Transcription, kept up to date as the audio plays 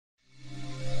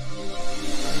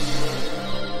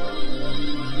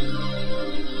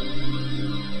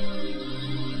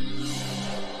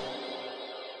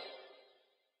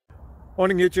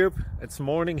Morning YouTube, it's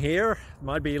morning here. It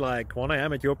might be like 1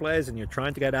 a.m. at your place and you're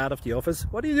trying to get out of the office.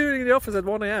 What are you doing in the office at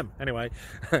 1 a.m? Anyway,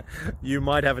 you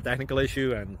might have a technical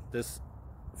issue and this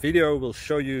video will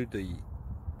show you the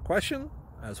question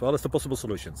as well as the possible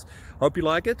solutions. Hope you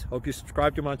like it, hope you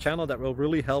subscribe to my channel. That will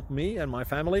really help me and my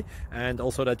family, and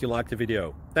also that you like the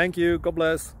video. Thank you, God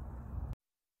bless.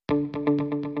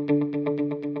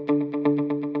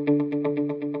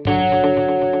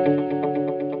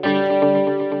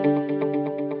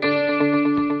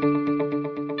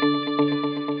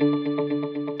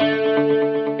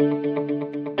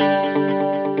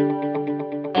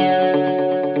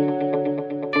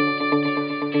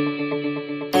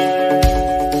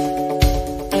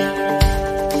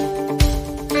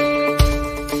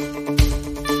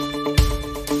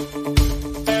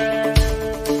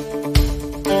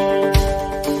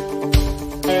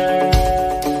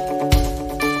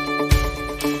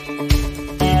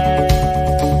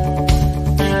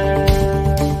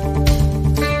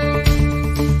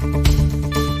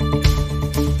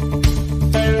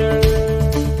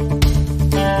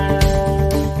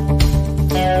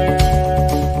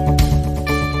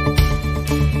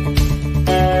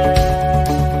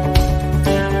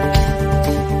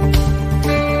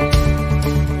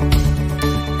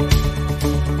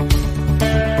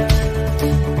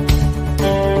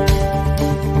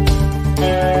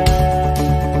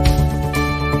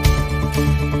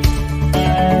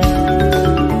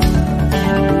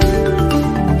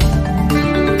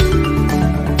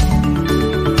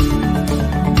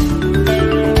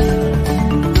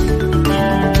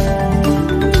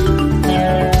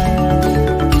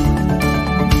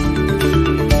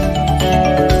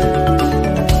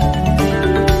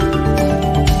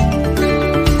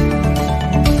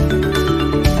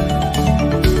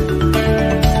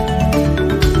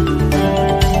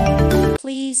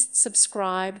 Please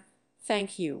subscribe.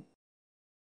 Thank you.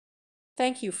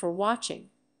 Thank you for watching.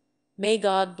 May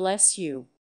God bless you.